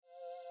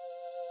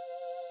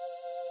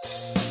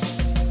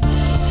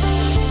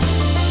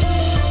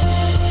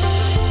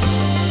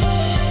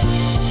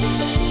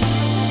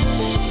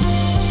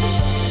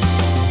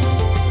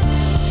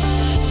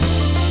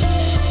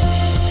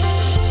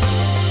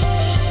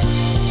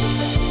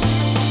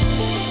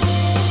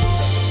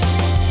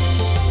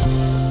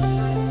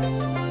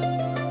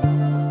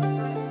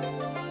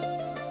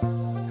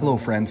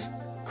friends.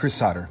 Chris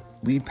Sauter,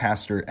 lead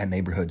pastor at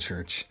Neighborhood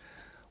Church.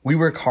 We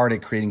work hard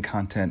at creating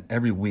content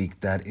every week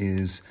that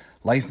is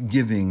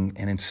life-giving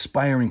and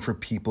inspiring for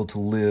people to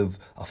live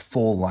a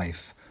full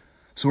life.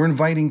 So we're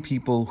inviting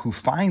people who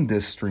find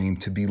this stream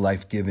to be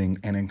life-giving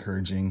and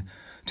encouraging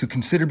to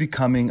consider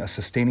becoming a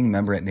sustaining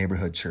member at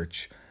Neighborhood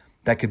Church.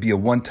 That could be a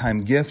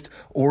one-time gift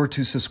or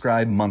to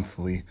subscribe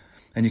monthly.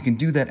 And you can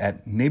do that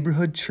at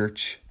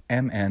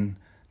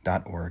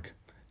neighborhoodchurchmn.org.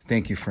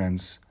 Thank you,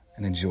 friends,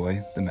 and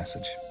enjoy the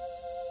message.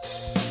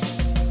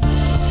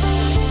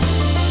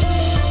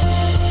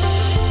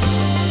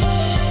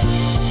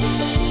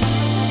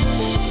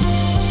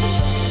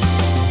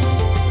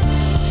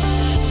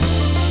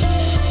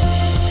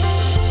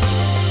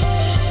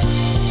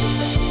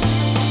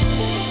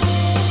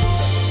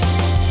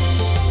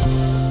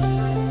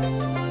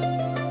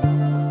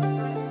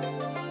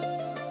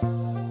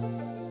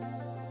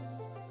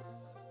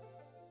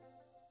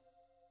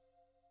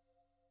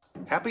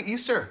 Happy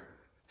Easter.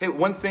 Hey,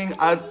 one thing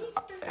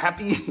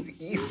happy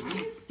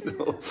Easter.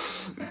 No,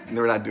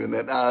 we're not doing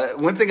that.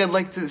 One thing I'd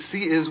like to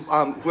see is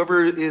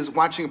whoever is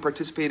watching and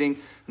participating,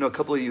 a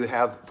couple of you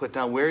have put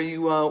down, where are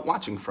you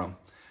watching from?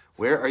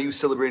 Where are you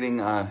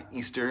celebrating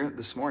Easter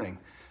this morning?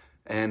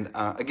 And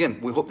again,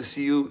 we hope to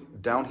see you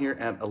down here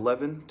at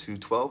 11 to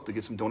 12 to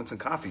get some donuts and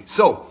coffee.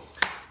 So,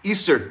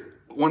 Easter,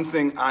 one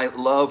thing I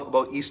love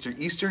about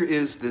Easter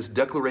is this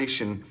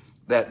declaration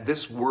that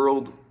this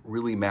world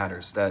really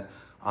matters, that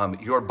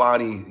your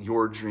body,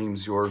 your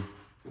dreams, your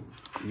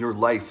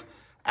life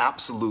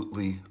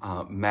absolutely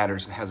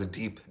matters and has a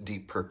deep,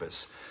 deep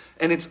purpose.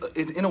 And it's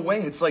in a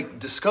way, it's like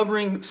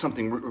discovering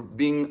something,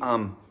 being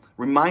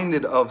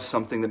reminded of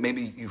something that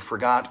maybe you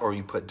forgot or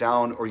you put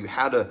down or you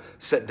had to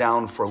set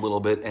down for a little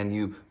bit and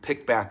you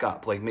picked back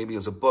up. Like maybe it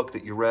was a book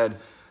that you read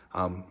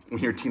when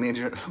you're a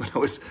teenager. When I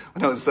was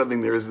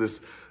subbing, there was this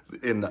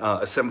in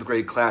a 7th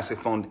grade class. I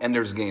found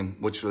Ender's Game,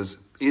 which is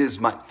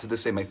to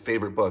this day my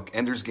favorite book,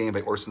 Ender's Game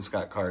by Orson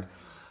Scott Card.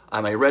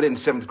 I read it in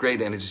 7th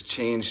grade and it just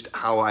changed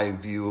how I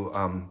view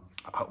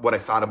what I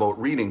thought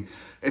about reading.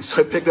 And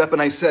so I picked up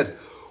and I said,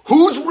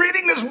 "Who's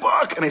reading this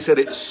book?" And I said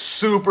it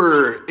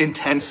super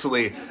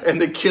intensely.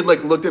 And the kid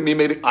looked at me,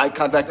 made eye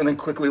contact, and then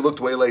quickly looked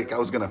away like I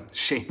was gonna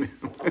shame him.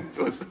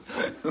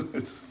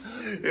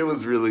 It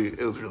was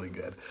really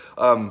good.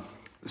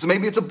 So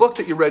maybe it's a book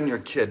that you read when you were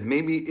a kid.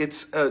 Maybe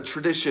it's a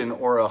tradition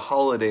or a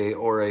holiday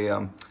or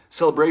a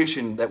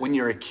celebration that when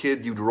you're a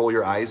kid you'd roll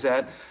your eyes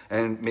at,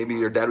 and maybe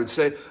your dad would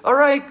say, "All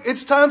right,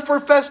 it's time for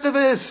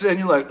Festivus," and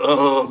you're like,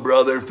 "Oh,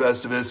 brother,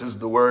 Festivus is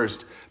the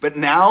worst." But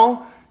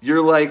now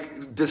you're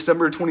like,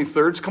 December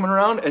 23rd's coming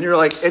around, and you're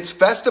like, "It's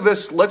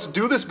Festivus, let's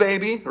do this,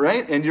 baby,"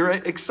 right? And you're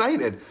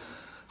excited.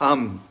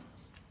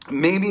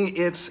 Maybe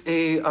it's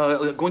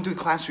going to a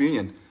class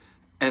reunion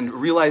and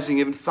realizing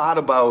you haven't thought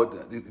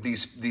about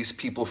these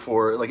people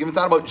even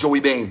thought about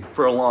Joey Bain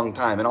for a long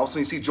time. And all of a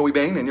sudden you see Joey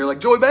Bain and you're like,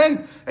 "Joey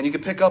Bain!" And you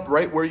can pick up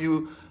right where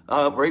you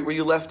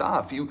left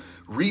off. You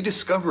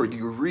rediscover,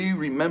 you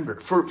remember.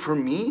 For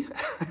me,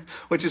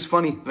 which is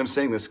funny that I'm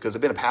saying this because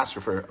I've been a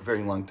pastor for a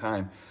very long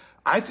time,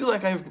 I feel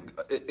like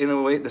in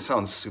a way, this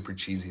sounds super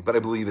cheesy, but I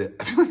believe it.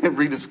 I feel like I've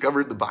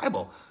rediscovered the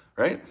Bible,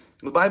 right?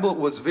 The Bible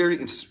was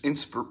very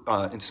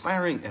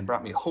inspiring and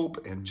brought me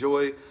hope and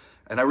joy.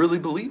 And I really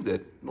believed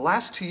it. In the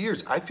last 2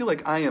 years, I feel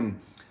like I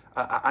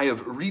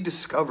have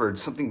rediscovered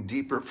something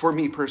deeper, for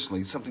me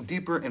personally, something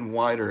deeper and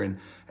wider in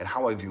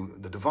how I view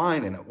the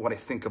divine and what I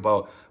think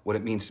about what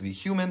it means to be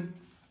human,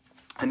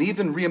 and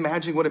even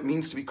reimagining what it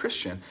means to be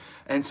Christian.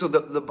 And so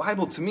the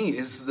Bible to me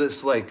is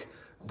this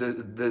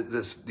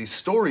these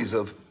stories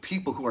of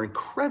people who are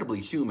incredibly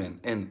human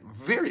and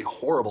very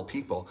horrible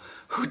people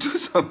who do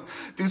some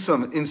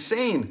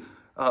insane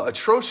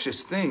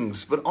atrocious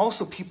things, but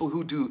also people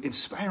who do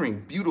inspiring,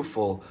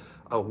 beautiful,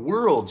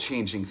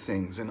 world-changing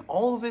things, and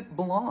all of it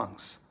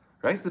belongs,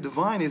 right? The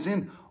divine is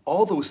in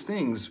all those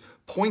things,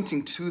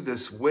 pointing to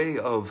this way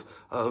of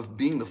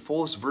being the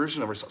fullest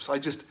version of ourselves. So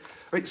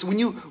when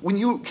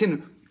you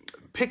can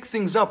pick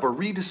things up or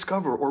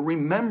rediscover or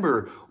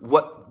remember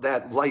what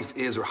that life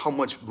is or how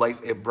much life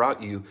it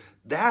brought you,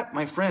 that,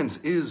 my friends,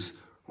 is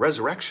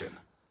resurrection.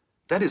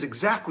 That is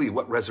exactly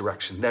what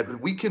resurrection,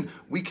 that we can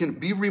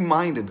be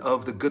reminded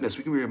of the goodness.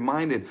 We can be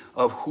reminded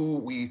of who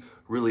we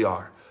really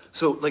are.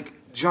 So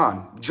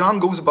John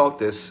goes about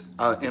this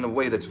in a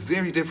way that's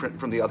very different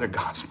from the other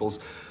gospels.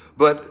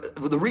 But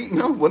one of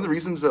the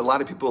reasons that a lot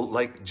of people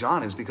like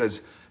John is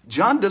because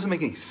John doesn't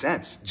make any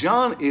sense.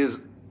 John is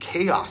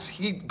chaos.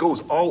 He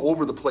goes all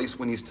over the place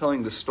when he's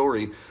telling the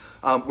story,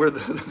 where the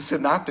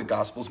synoptic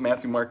gospels,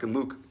 Matthew, Mark, and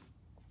Luke,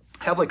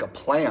 have a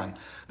plan.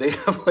 They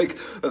have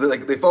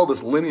they follow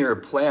this linear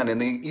plan,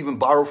 and they even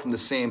borrow from the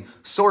same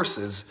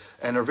sources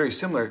and are very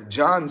similar.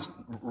 John was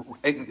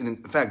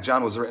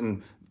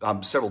written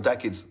several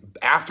decades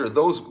after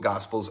those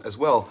gospels as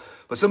well.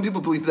 But some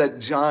people believe that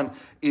John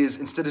is,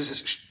 instead of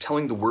just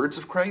telling the words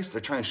of Christ,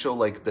 they're trying to show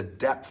the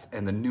depth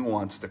and the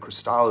nuance, the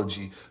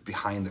Christology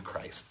behind the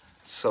Christ.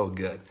 So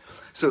good.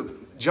 So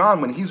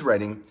John, when he's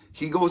writing,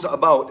 he goes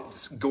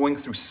about going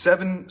through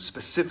 7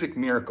 specific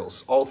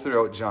miracles all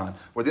throughout John,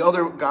 where the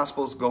other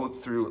gospels go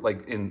through,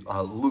 like in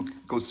Luke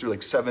goes through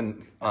like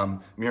 7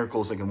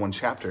 miracles like in one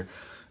chapter.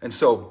 And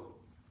so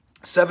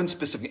 7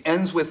 specific,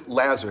 ends with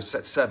Lazarus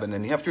at 7.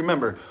 And you have to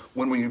remember,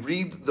 when we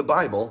read the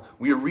Bible,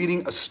 we are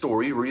reading a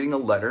story, reading a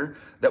letter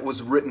that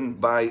was written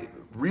by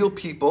real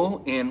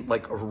people in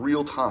like a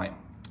real time,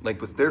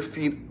 like with their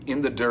feet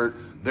in the dirt,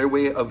 their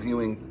way of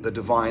viewing the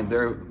divine,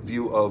 their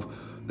view of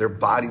their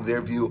body,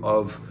 their view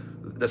of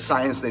the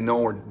science they know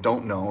or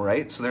don't know,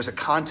 right? So there's a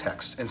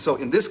context. And so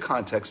in this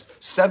context,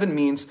 7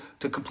 means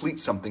to complete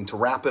something, to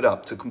wrap it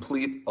up, to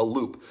complete a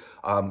loop.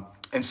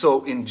 And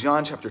so in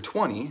John chapter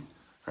 20,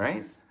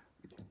 right,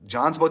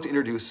 John's about to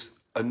introduce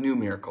a new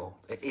miracle,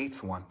 the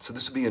 8th one. So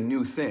this would be a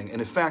new thing. And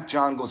in fact,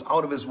 John goes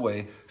out of his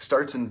way,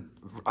 starts in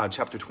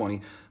chapter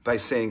 20 by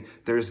saying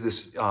there's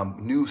this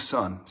new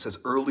sun. It says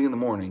early in the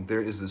morning,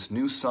 there is this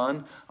new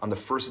sun on the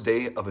first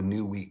day of a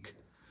new week.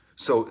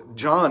 So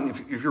John,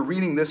 if you're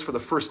reading this for the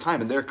first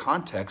time in their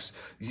context,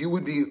 you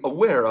would be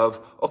aware of,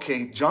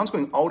 okay, John's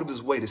going out of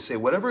his way to say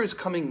whatever is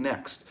coming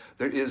next,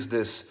 there is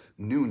this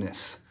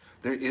newness.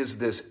 There is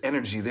this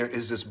energy. There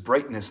is this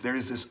brightness. There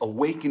is this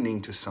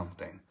awakening to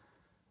something.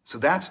 So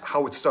that's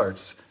how it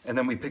starts. And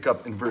then we pick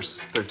up in verse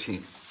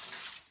 13.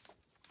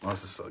 Oh,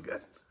 this is so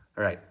good.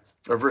 All right.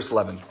 Or verse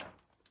 11.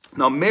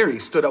 Now Mary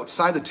stood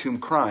outside the tomb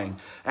crying.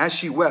 As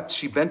she wept,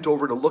 she bent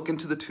over to look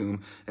into the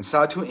tomb and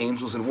saw 2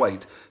 angels in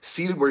white,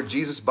 seated where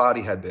Jesus'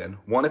 body had been,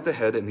 one at the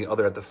head and the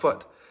other at the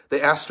foot.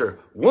 They asked her,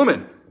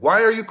 "Woman,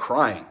 why are you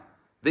crying?"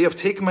 "They have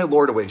taken my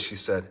Lord away," she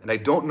said, "and I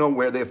don't know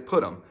where they have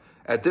put him."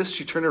 At this,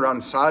 she turned around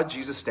and saw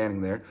Jesus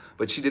standing there,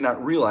 but she did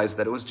not realize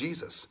that it was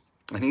Jesus.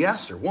 And he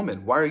asked her,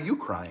 "Woman, why are you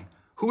crying?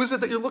 Who is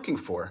it that you're looking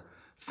for?"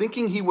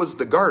 Thinking he was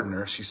the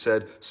gardener, she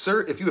said,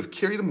 "Sir, if you have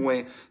carried him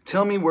away,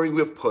 tell me where you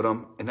have put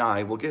him, and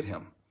I will get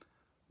him."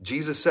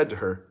 Jesus said to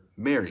her,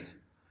 "Mary."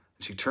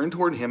 She turned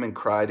toward him and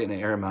cried in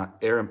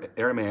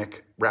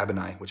Aramaic,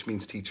 "Rabboni," which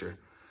means teacher.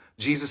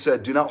 Jesus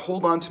said, "Do not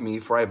hold on to me,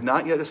 for I have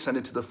not yet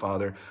ascended to the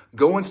Father.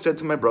 Go instead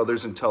to my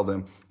brothers and tell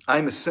them, I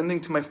am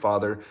ascending to my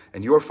Father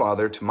and your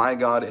Father, to my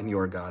God and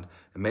your God."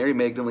 And Mary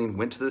Magdalene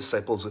went to the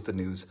disciples with the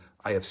news,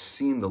 "I have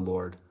seen the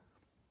Lord.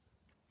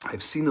 I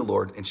have seen the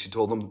Lord." And she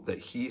told them that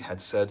he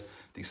had said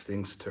these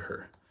things to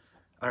her.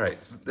 All right,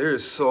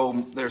 there's so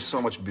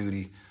much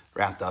beauty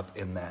wrapped up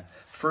in that.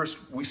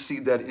 First, we see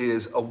that it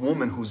is a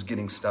woman who's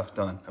getting stuff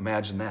done.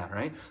 Imagine that,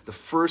 right? The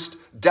first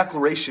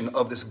declaration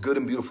of this good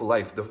and beautiful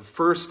life, the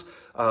first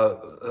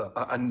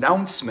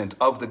announcement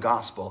of the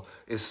gospel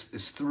is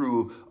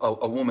through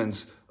a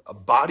woman's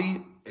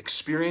body,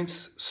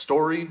 experience,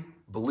 story,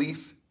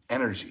 belief,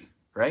 energy,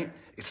 right?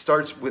 It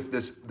starts with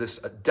this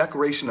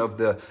declaration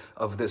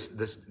of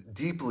this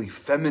deeply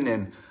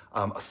feminine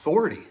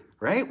authority,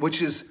 right?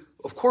 Which is,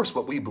 of course,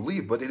 what we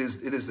believe, but it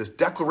is this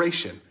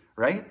declaration,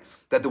 right?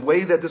 That the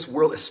way that this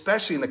world,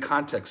 especially in the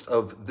context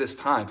of this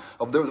time,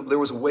 there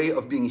was a way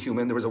of being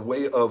human, there was a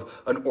way of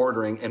an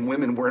ordering, and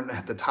women weren't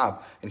at the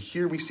top. And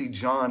here we see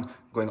John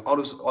going out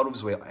of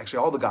his way, actually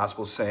all the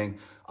Gospels saying,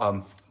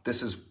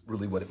 this is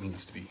really what it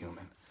means to be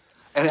human.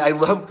 And I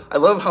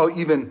love how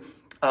even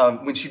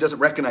when she doesn't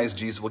recognize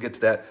Jesus, we'll get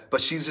to that, but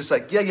she's just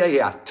like,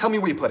 yeah, tell me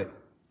where you put it.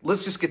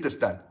 Let's just get this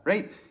done,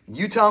 right?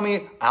 You tell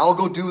me, I'll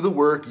go do the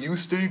work, you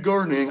stay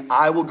gardening,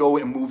 I will go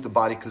and move the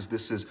body because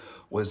this is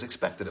what is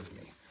expected of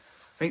me.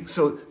 Right?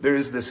 So there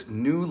is this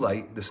new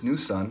light, this new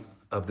sun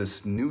of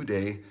this new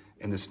day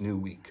and this new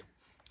week.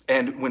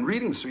 And when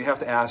reading this, you have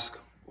to ask,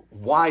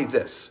 why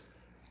this?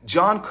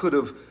 John could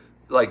have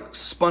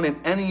spun it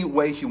any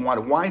way he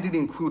wanted. Why did he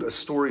include a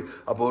story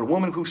about a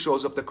woman who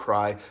shows up to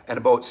cry and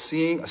about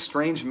seeing a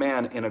strange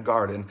man in a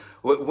garden?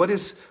 What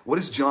is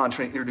John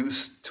trying to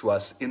introduce to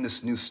us in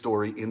this new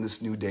story, in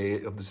this new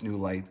day of this new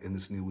light, in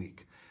this new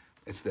week?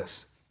 It's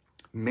this.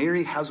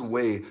 Mary has a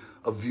way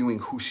of viewing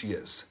who she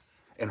is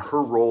and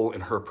her role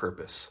and her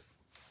purpose.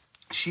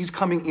 She's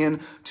coming in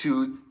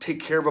to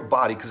take care of a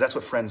body because that's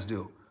what friends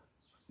do.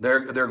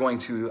 They're going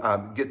to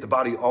get the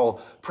body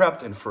all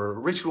prepped and for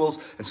rituals.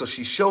 And so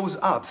she shows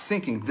up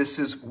thinking, this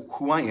is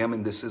who I am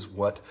and this is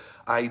what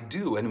I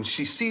do. And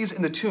she sees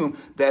in the tomb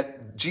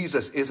that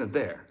Jesus isn't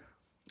there.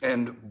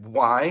 And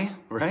why,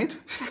 right?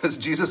 Because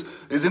Jesus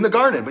is in the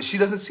garden, but she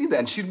doesn't see that.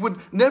 And she would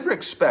never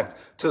expect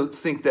to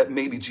think that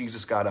maybe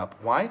Jesus got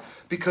up. Why?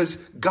 Because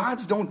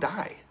gods don't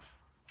die,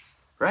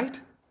 right?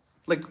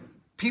 Like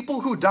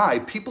people who die,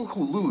 people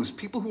who lose,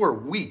 people who are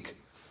weak,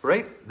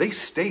 right? They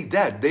stay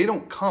dead. They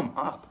don't come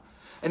up.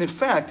 And in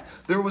fact,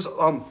 there was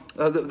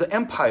the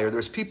empire.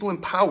 There's people in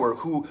power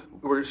who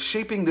were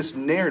shaping this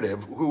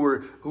narrative, who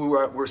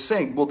were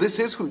saying, well, this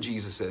is who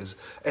Jesus is.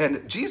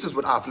 And Jesus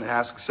would often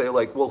say,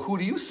 well, who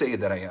do you say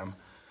that I am?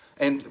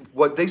 And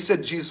what they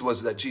said Jesus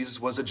was, that Jesus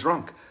was a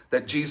drunk,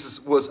 that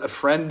Jesus was a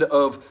friend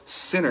of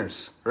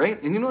sinners,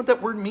 right? And you know what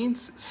that word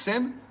means?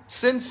 Sin?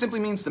 Sin simply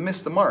means to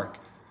miss the mark.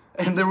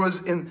 And there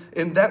was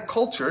in that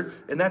culture,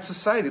 in that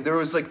society, there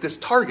was like this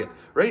target,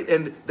 right?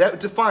 And that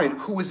defined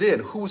who was in,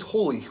 who was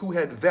holy, who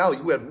had value,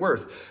 who had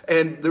worth.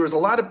 And there was a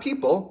lot of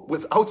people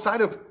with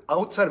outside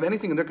of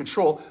anything in their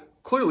control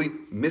clearly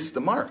missed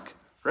the mark,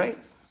 right?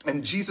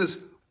 And Jesus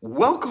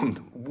welcomed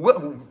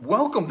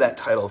that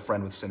title of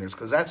friend with sinners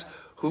because that's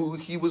who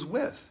he was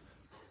with.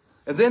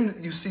 And then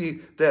you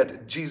see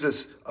that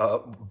Jesus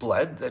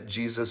bled, that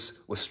Jesus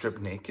was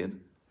stripped naked.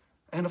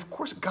 And of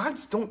course,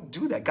 gods don't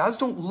do that. Gods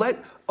don't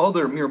let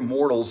other mere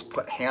mortals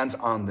put hands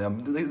on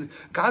them.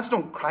 Gods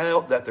don't cry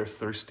out that they're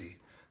thirsty.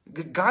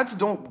 Gods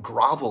don't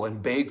grovel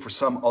and beg for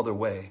some other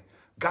way.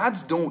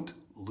 Gods don't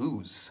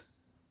lose.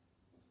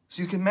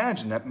 So you can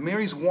imagine that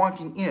Mary's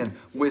walking in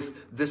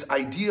with this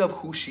idea of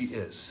who she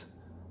is.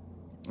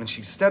 And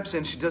she steps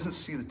in, she doesn't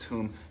see the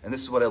tomb, and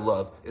this is what I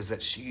love, is that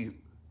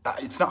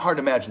it's not hard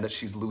to imagine that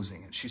she's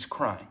losing it. She's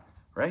crying,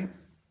 right?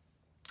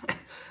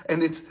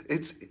 And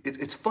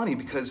it's funny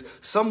because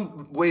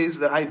some ways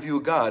that I view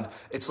God,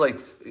 it's like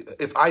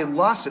if I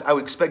lost it, I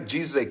would expect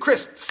Jesus to say,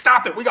 Chris,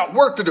 stop it. We got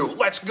work to do.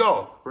 Let's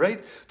go,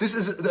 right? This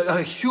is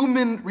a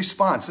human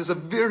response. This is a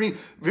very,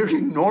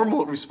 very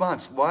normal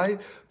response. Why?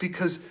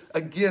 Because,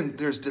 again,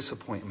 there's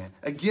disappointment.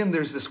 Again,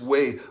 there's this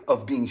way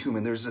of being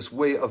human. There's this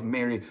way of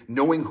Mary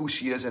knowing who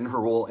she is in her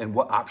role and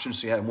what options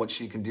she had and what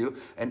she can do.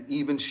 And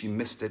even she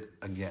missed it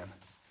again.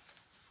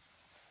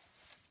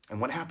 And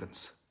what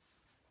happens?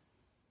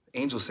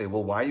 Angels say,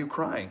 well, why are you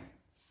crying?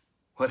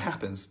 What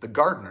happens? The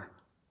gardener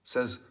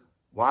says,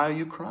 why are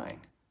you crying?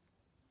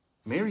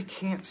 Mary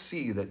can't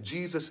see that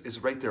Jesus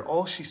is right there.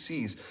 All she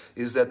sees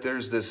is that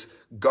there's this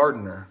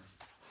gardener.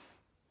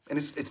 And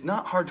it's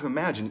not hard to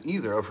imagine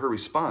either of her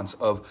response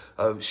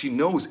she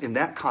knows in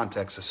that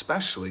context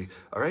especially,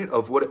 all right,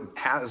 of what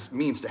it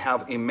means to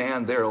have a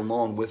man there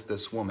alone with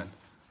this woman,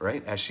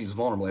 right, as she's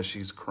vulnerable, as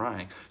she's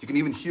crying. You can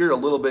even hear a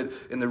little bit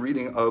in the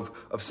reading of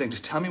saying,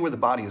 just tell me where the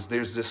body is.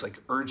 There's this like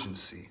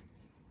urgency.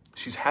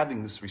 She's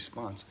having this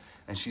response,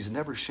 and she's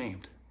never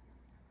shamed.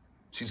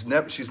 She's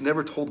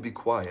never told to be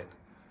quiet.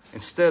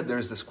 Instead,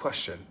 there's this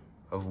question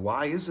of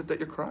why is it that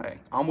you're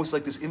crying? Almost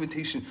like this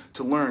invitation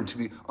to learn, to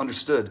be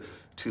understood,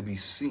 to be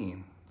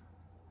seen.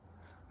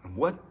 And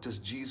what does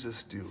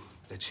Jesus do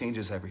that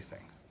changes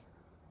everything?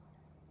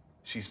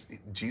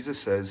 Jesus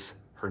says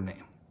her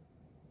name.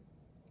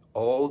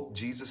 All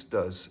Jesus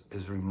does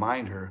is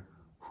remind her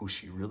who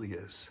she really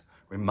is.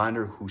 Remind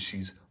her who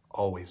she's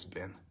always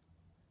been.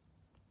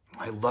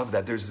 I love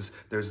that. There's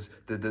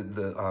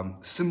the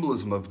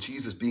symbolism of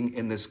Jesus being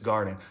in this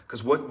garden.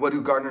 Because what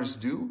do gardeners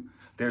do?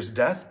 There's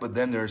death, but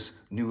then there's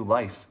new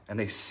life. And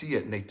they see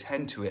it, and they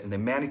tend to it, and they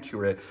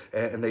manicure it,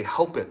 and they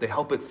help it. They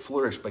help it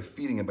flourish by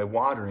feeding it, by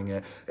watering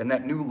it. And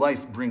that new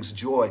life brings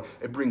joy.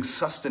 It brings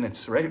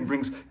sustenance, right? It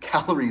brings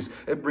calories.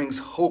 It brings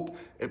hope.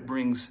 It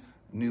brings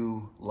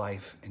new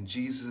life. And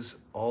Jesus,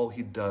 all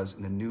he does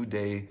in the new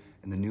day,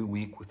 in the new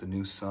week with the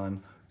new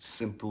sun,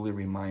 simply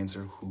reminds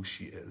her who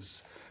she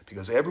is.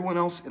 Because everyone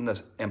else in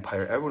the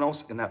empire, everyone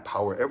else in that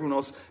power, everyone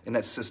else in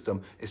that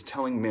system is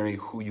telling Mary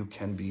who you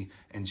can be.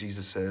 And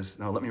Jesus says,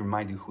 no, let me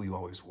remind you who you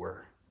always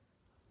were.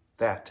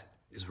 That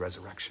is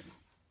resurrection.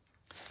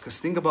 Because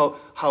think about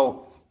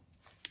how,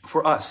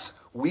 for us,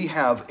 we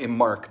have a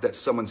mark that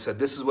someone said,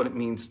 this is what it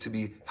means to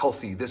be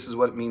healthy. This is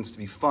what it means to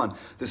be fun.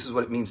 This is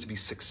what it means to be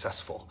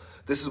successful.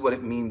 This is what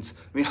it means.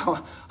 I mean,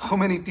 how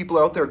many people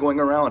are out there going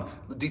around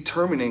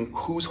determining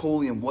who's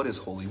holy and what is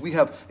holy? We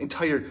have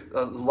entire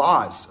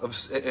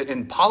laws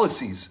and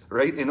policies,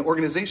 right, in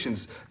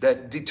organizations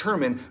that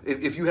determine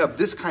if you have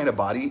this kind of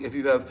body, if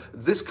you have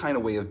this kind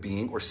of way of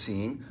being or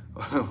seeing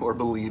or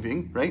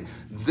believing, right,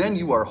 then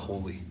you are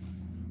holy.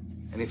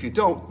 And if you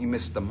don't, you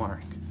miss the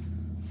mark.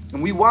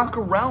 And we walk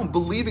around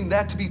believing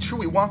that to be true.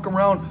 We walk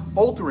around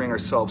altering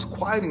ourselves,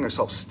 quieting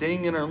ourselves,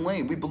 staying in our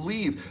lane. We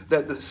believe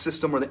that the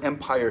system or the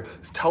empire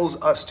tells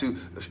us to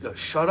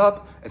shut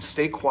up and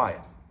stay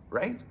quiet,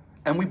 right?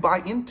 And we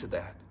buy into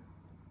that.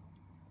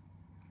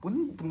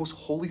 Wouldn't the most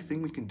holy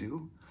thing we can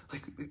do?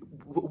 Like,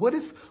 what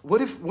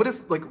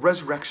if like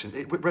resurrection,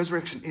 what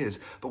resurrection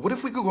is, but what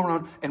if we could go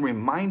around and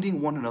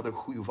reminding one another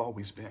who you've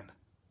always been?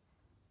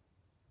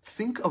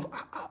 Think of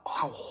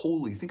how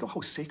holy, think of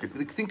how sacred.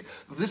 Think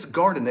of this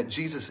garden that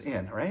Jesus is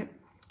in, right?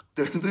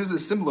 There's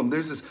this symbolism,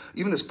 there's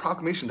even this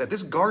proclamation that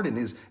this garden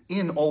is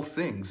in all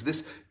things.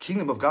 This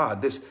kingdom of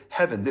God, this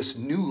heaven, this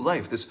new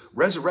life, this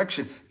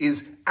resurrection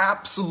is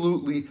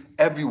absolutely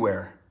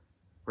everywhere,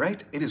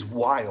 right? It is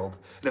wild.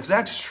 And if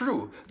that's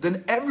true,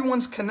 then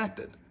everyone's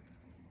connected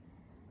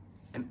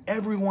and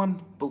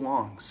everyone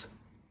belongs.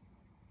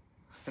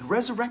 And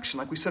resurrection,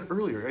 like we said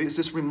earlier, is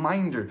this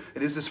reminder,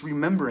 it is this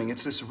remembering,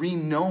 it's this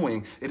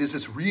re-knowing, it is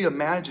this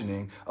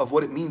reimagining of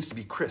what it means to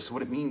be Chris,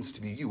 what it means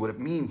to be you, what it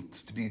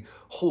means to be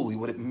holy,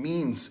 what it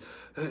means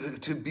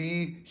to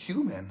be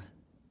human.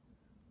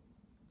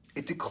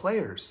 It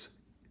declares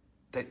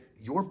that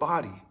your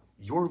body,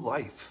 your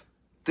life,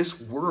 this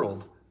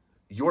world,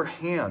 your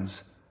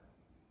hands,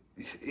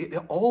 it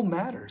all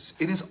matters.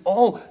 It is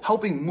all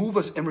helping move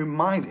us and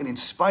remind and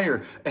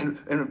inspire and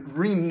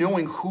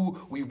re-knowing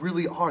who we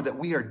really are, that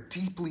we are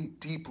deeply,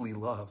 deeply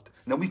loved,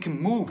 and that we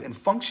can move and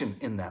function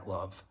in that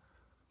love.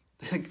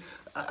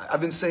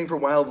 I've been saying for a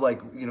while,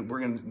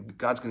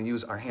 God's going to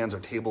use our hands, our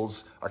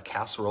tables, our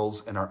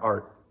casseroles, and our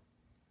art.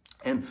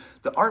 And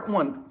the art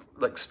one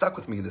stuck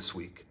with me this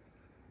week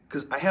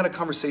because I had a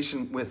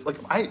conversation with,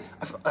 I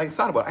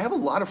thought about it. I have a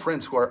lot of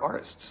friends who are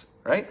artists,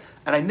 right?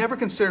 And I never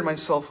considered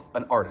myself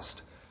an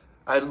artist.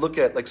 I'd look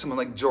at someone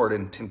like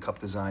Jordan, Tin Cup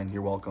Design,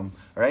 you're welcome,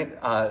 right?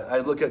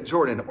 I'd look at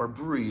Jordan or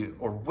Bree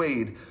or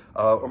Wade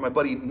or my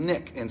buddy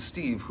Nick and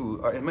Steve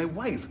and my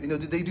wife,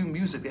 they do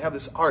music, they have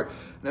this art.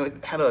 And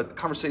I had a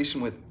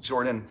conversation with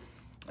Jordan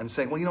and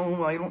saying,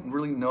 I don't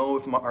really know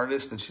if I'm an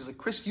artist. And she's like,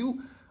 Chris,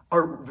 you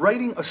are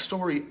writing a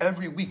story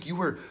every week.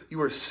 You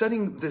are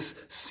setting this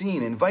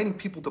scene, inviting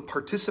people to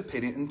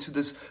participate into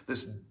this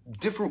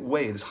different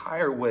way, this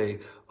higher way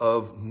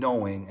of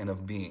knowing and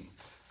of being.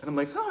 And I'm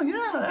like, oh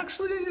yeah,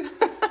 actually,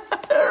 all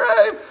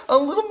right, a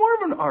little more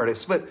of an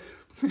artist. But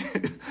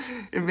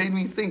it made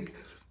me think,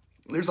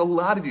 there's a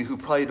lot of you who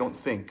probably don't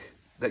think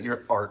that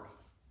your art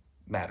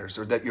matters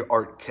or that your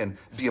art can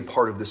be a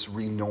part of this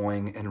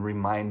re-knowing and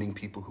reminding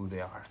people who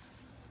they are.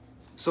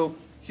 So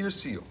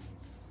here's to you.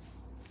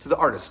 To the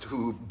artist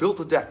who built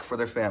a deck for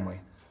their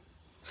family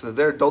so that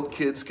their adult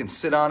kids can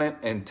sit on it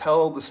and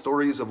tell the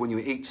stories of when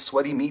you ate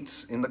sweaty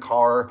meats in the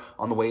car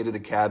on the way to the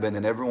cabin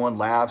and everyone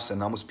laughs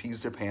and almost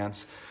pees their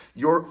pants.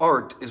 Your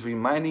art is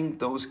reminding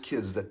those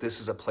kids that this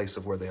is a place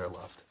of where they are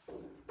loved.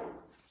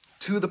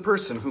 To the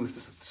person who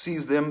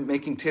sees them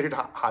making tater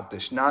hot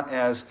dish, not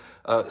as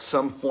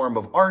some form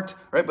of art,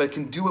 right? But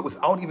can do it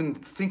without even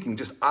thinking,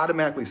 just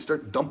automatically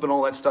start dumping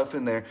all that stuff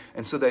in there.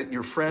 And so that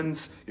your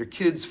friends, your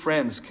kids'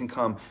 friends can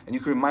come and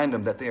you can remind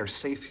them that they are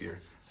safe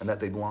here and that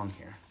they belong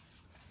here.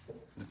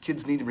 The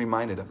kids need to be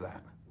reminded of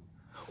that.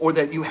 Or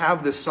that you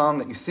have this song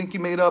that you think you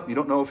made up. You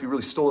don't know if you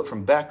really stole it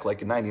from Beck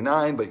like in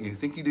 99, but you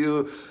think you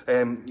do.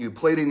 And you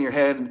play it in your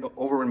head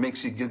over and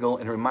makes you giggle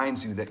and it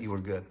reminds you that you were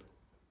good.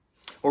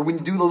 Or when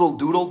you do the little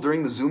doodle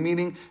during the Zoom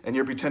meeting and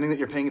you're pretending that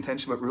you're paying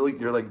attention, but really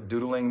you're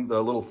doodling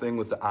the little thing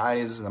with the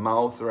eyes and the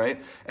mouth,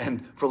 right?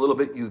 And for a little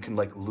bit you can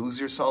lose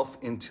yourself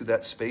into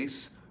that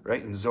space,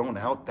 right? And zone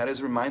out. That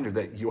is a reminder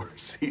that your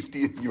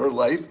safety in your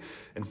life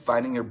and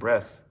finding your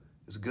breath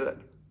is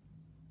good.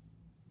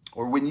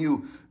 Or when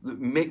you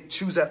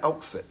choose that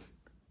outfit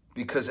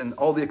because and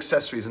all the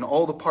accessories and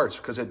all the parts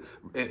because it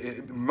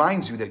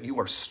reminds you that you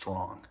are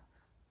strong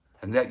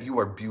and that you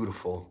are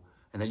beautiful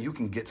and that you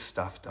can get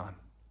stuff done.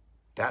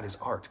 That is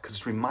art because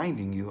it's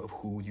reminding you of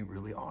who you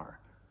really are.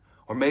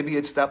 Or maybe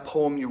it's that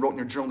poem you wrote in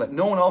your journal that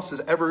no one else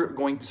is ever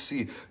going to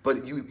see,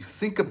 but you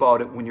think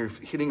about it when you're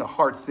hitting a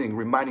hard thing,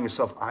 reminding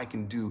yourself, I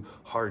can do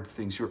hard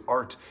things. Your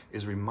art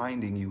is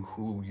reminding you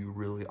who you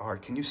really are.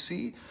 Can you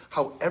see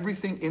how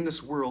everything in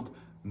this world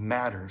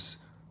matters?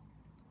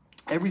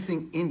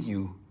 Everything in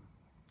you,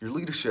 your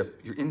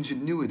leadership, your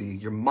ingenuity,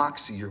 your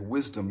moxie, your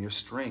wisdom, your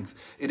strength.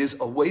 It is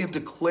a way of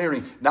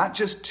declaring, not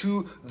just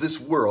to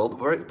this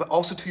world, right, but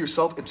also to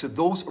yourself and to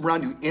those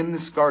around you in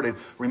this garden,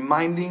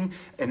 reminding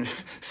and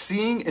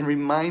seeing and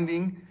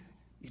reminding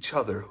each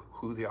other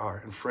who they are.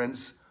 And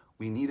friends,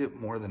 we need it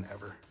more than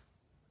ever.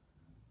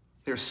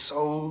 There's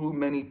so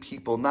many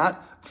people,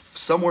 not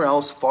somewhere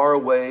else, far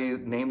away,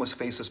 nameless,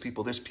 faceless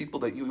people. There's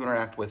people that you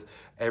interact with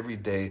every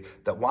day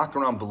that walk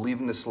around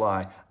believing this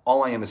lie.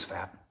 All I am is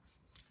fat.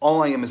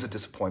 All I am is a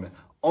disappointment.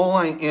 All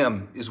I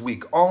am is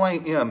weak. All I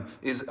am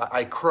is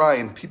I cry,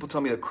 and people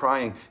tell me that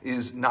crying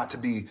is not to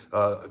be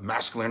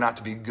masculine or not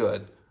to be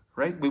good,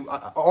 right?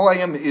 All I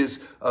am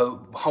is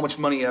how much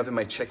money I have in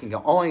my checking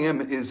account. All I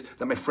am is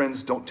that my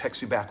friends don't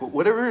text me back.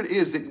 Whatever it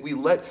is that we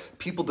let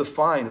people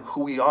define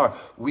who we are,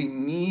 we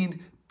need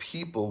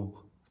people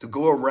to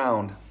go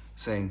around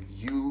saying,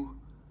 you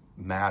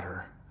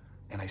matter,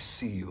 and I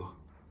see you.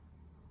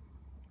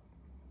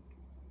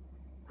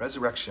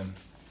 Resurrection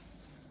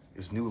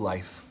is new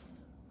life.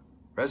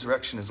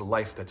 Resurrection is a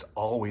life that's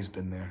always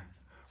been there.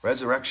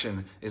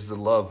 Resurrection is the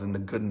love and the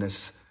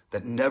goodness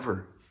that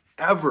never,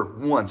 ever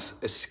once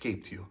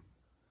escaped you.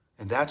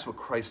 And that's what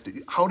Christ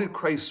did. How did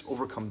Christ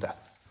overcome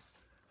death?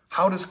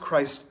 How does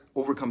Christ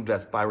overcome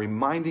death? By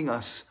reminding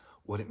us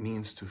what it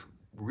means to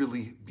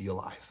really be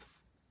alive.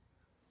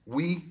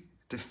 We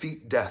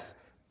defeat death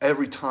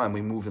every time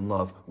we move in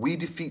love. We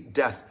defeat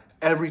death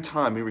every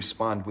time we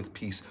respond with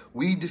peace.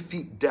 We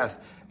defeat death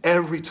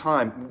every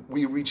time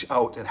we reach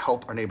out and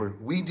help our neighbor.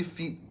 We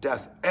defeat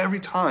death every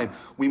time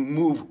we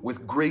move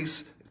with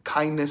grace,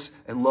 kindness,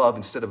 and love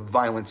instead of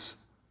violence.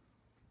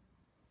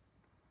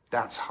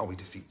 That's how we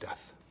defeat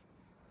death.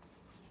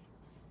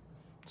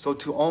 So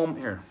to all,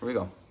 here we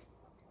go.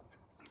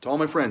 To all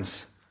my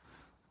friends,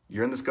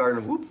 you're in this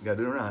garden, gotta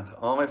do it around.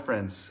 All my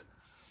friends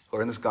who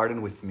are in this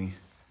garden with me,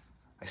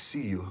 I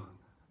see you.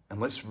 And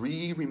let's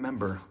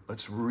remember,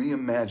 let's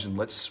reimagine,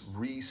 let's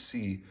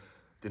re-see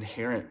the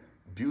inherent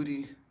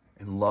beauty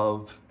and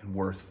love and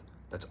worth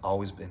that's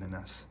always been in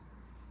us.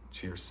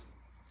 Cheers.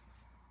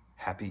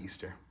 Happy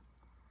Easter.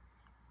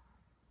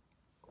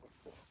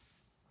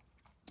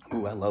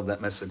 Ooh, I love that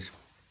message.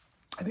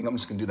 I think I'm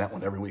just going to do that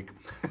one every week.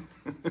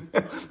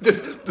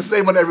 Just the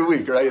same one every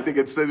week, right? I think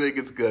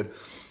it's good.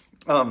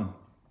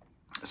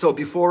 So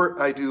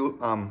before I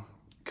do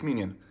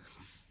communion,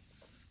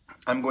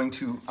 I'm going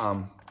to,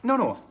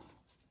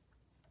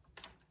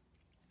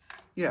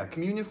 Yeah,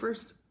 communion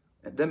first,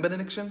 then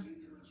benediction.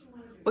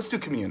 Let's do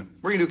communion.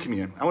 We're going to do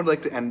communion. I would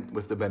like to end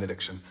with the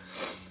benediction.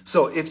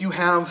 So if you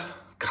have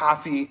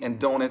coffee and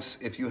donuts,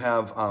 if you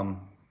have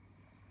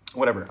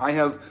whatever. I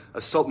have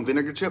a salt and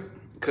vinegar chip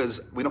because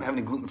we don't have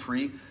any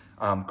gluten-free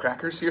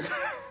crackers here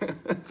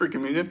for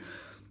communion.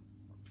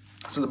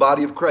 So the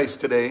body of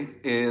Christ today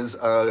is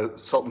a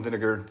salt and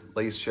vinegar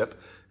Lay's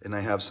chip, and I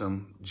have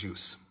some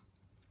juice.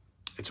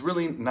 It's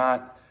really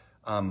not,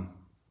 I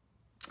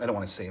don't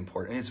want to say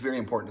important. It's very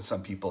important to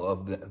some people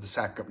of the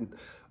sacrament,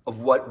 of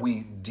what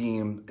we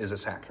deem is a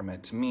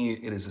sacrament. To me,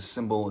 it is a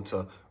symbol. It's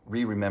a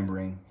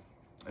re-remembering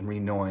and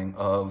re-knowing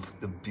of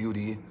the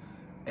beauty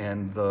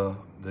and the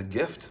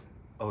gift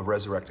of a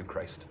resurrected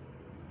Christ.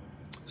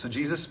 So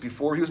Jesus,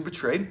 before he was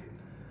betrayed,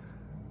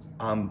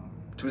 to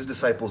his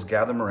disciples,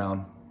 gathered them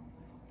around,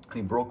 and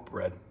he broke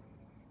bread,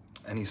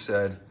 and he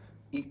said,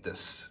 eat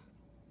this,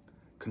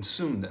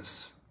 consume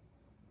this,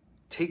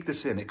 take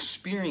this in,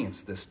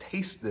 experience this,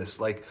 taste this,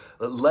 like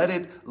let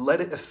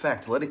it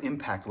affect, let it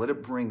impact, let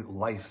it bring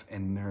life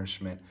and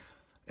nourishment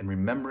and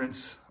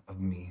remembrance of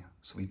me.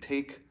 So we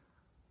take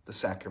the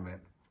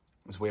sacrament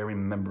as a way of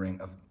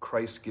remembering of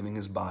Christ giving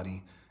his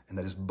body, and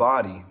that his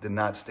body did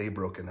not stay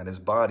broken, that his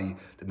body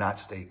did not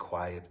stay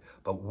quiet,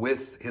 but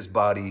with his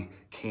body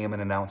came an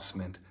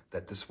announcement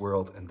that this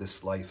world and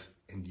this life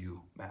and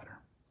you matter.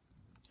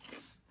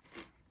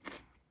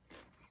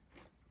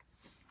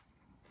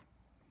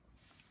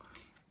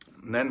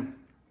 And then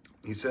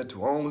he said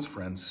to all his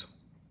friends,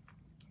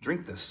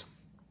 drink this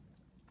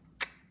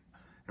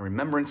in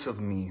remembrance of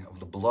me, of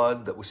the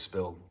blood that was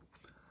spilled.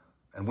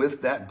 And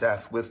with that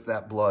death, with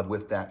that blood,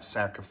 with that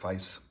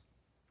sacrifice,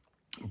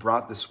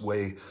 brought this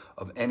way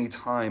of any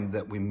time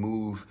that we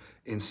move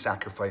in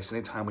sacrifice,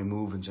 any time we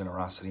move in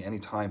generosity, any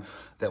time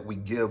that we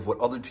give what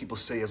other people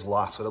say is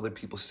lost, what other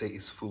people say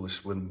is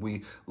foolish, when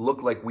we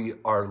look like we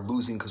are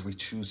losing because we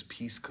choose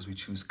peace, because we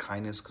choose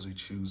kindness, because we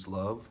choose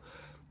love,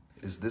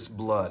 it is this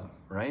blood,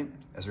 right?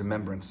 As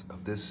remembrance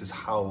of this is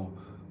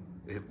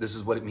this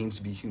is what it means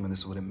to be human. This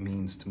is what it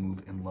means to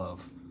move in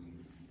love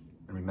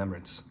and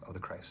remembrance of the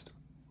Christ.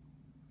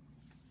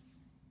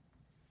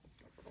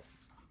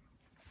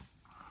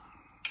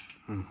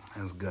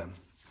 That was good.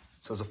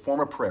 So as a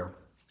form of prayer,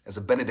 as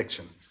a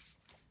benediction,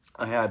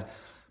 I had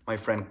my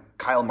friend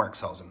Kyle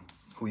Markshausen,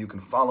 who you can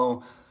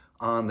follow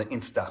on the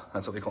Insta.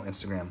 That's what we call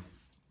Instagram.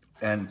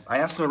 And I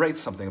asked him to write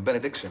something, a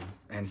benediction,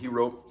 and he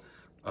wrote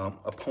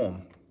a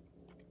poem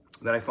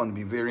that I found to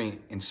be very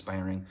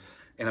inspiring.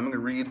 And I'm going to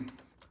read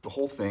the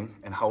whole thing,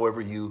 and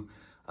however you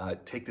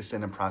take this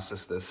in and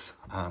process this,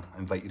 I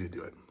invite you to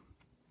do it.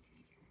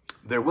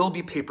 There will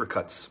be paper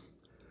cuts.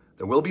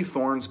 There will be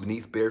thorns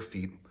beneath bare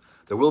feet.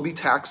 There will be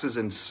taxes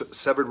and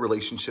severed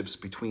relationships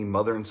between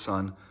mother and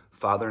son,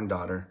 father and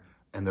daughter,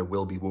 and there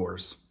will be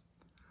wars.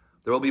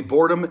 There will be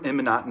boredom and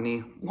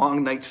monotony,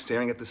 long nights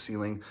staring at the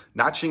ceiling,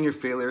 notching your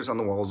failures on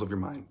the walls of your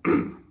mind.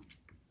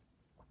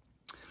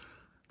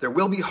 There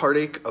will be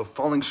heartache of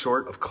falling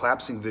short, of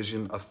collapsing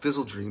vision, of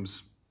fizzled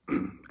dreams,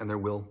 and there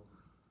will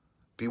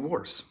be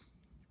wars.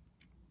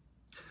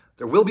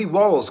 There will be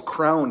walls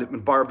crowned in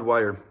barbed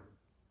wire,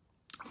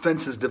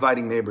 fences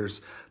dividing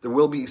neighbors. There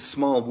will be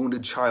small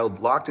wounded child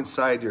locked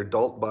inside your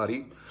adult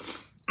body.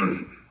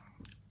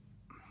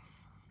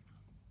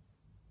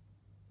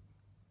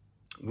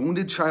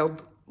 Wounded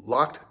child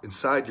locked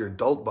inside your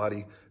adult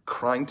body,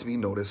 crying to be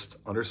noticed,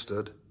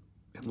 understood,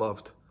 and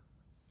loved.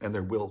 And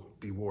there will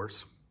be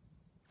wars.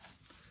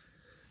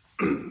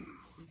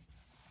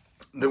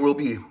 There will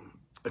be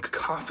a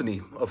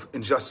cacophony of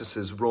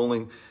injustices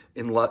rolling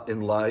in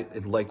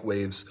like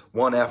waves,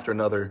 one after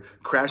another,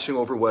 crashing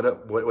over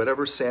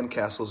whatever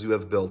sandcastles you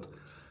have built.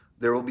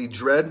 There will be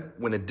dread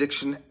when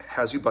addiction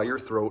has you by your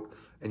throat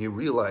and you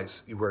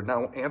realize you are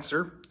now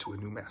answer to a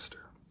new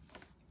master.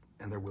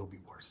 And there will be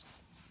wars.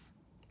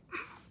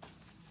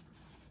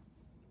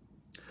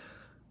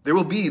 There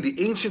will be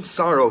the ancient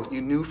sorrow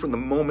you knew from the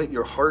moment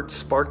your heart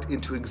sparked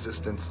into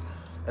existence,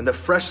 and the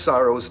fresh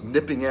sorrows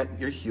nipping at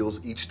your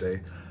heels each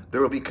day. There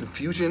will be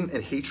confusion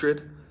and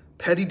hatred,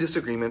 petty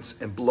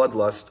disagreements and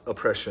bloodlust,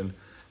 oppression,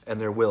 and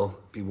there will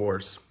be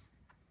wars.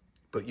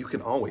 But you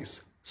can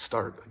always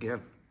start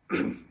again.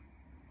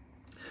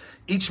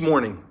 Each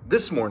morning,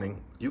 this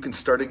morning, you can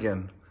start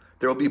again.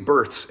 There will be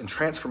births and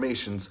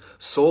transformations,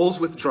 souls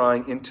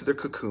withdrawing into their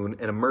cocoon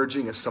and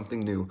emerging as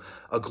something new,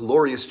 a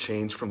glorious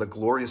change from the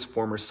glorious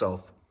former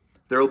self.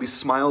 There will be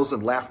smiles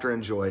and laughter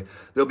and joy.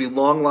 There will be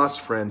long-lost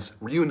friends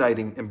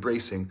reuniting,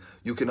 embracing.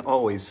 You can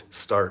always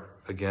start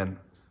again.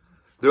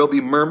 There will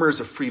be murmurs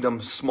of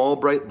freedom, small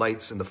bright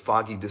lights in the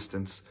foggy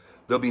distance.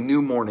 There will be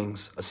new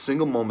mornings, a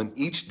single moment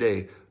each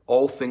day,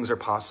 All things are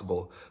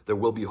possible. There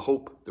will be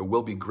hope. There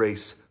will be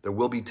grace. There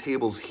will be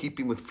tables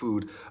heaping with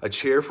food, a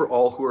chair for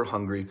all who are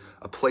hungry,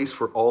 a place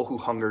for all who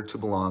hunger to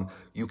belong.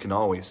 You can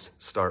always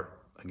start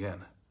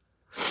again.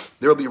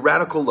 There will be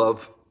radical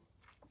love,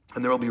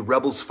 and there will be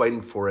rebels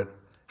fighting for it.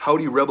 How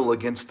do you rebel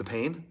against the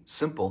pain?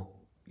 Simple.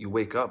 You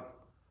wake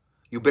up.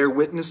 You bear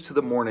witness to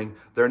the morning.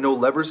 There are no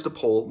levers to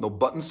pull, no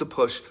buttons to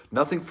push,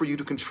 nothing for you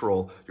to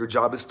control. Your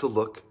job is to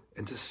look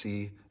and to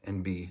see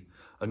and be.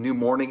 A new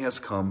morning has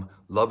come.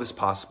 Love is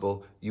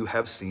possible. You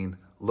have seen.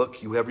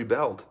 Look, you have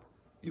rebelled.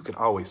 You can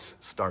always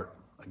start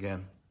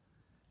again.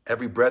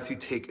 Every breath you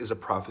take is a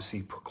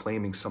prophecy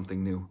proclaiming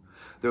something new.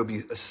 There will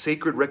be a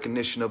sacred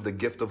recognition of the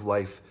gift of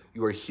life.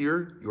 You are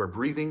here, you are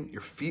breathing,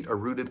 your feet are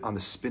rooted on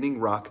the spinning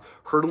rock,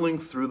 hurtling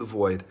through the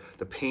void.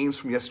 The pains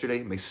from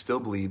yesterday may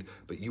still bleed,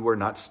 but you are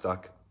not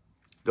stuck.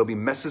 There'll be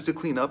messes to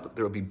clean up.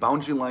 There will be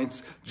boundary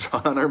lines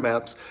drawn on our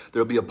maps.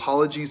 There will be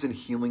apologies and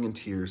healing and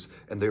tears,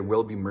 and there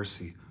will be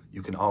mercy.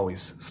 You can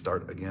always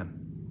start again.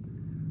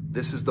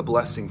 This is the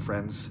blessing,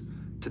 friends.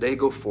 Today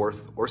go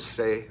forth, or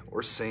stay,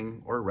 or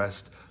sing, or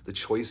rest. The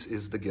choice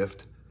is the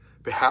gift.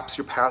 Perhaps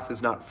your path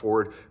is not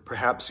forward.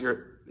 Perhaps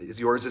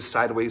yours is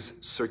sideways,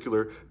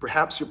 circular.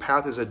 Perhaps your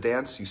path is a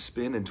dance you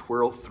spin and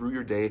twirl through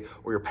your day,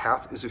 or your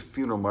path is a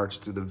funeral march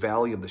through the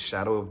valley of the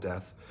shadow of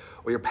death,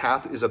 or your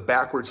path is a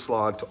backward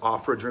slog to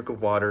offer a drink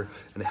of water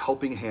and a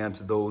helping hand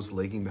to those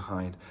lagging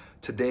behind.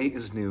 Today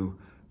is new.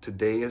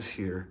 Today is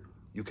here.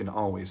 You can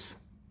always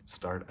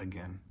start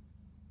again.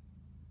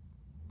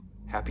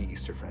 Happy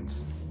Easter,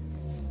 friends.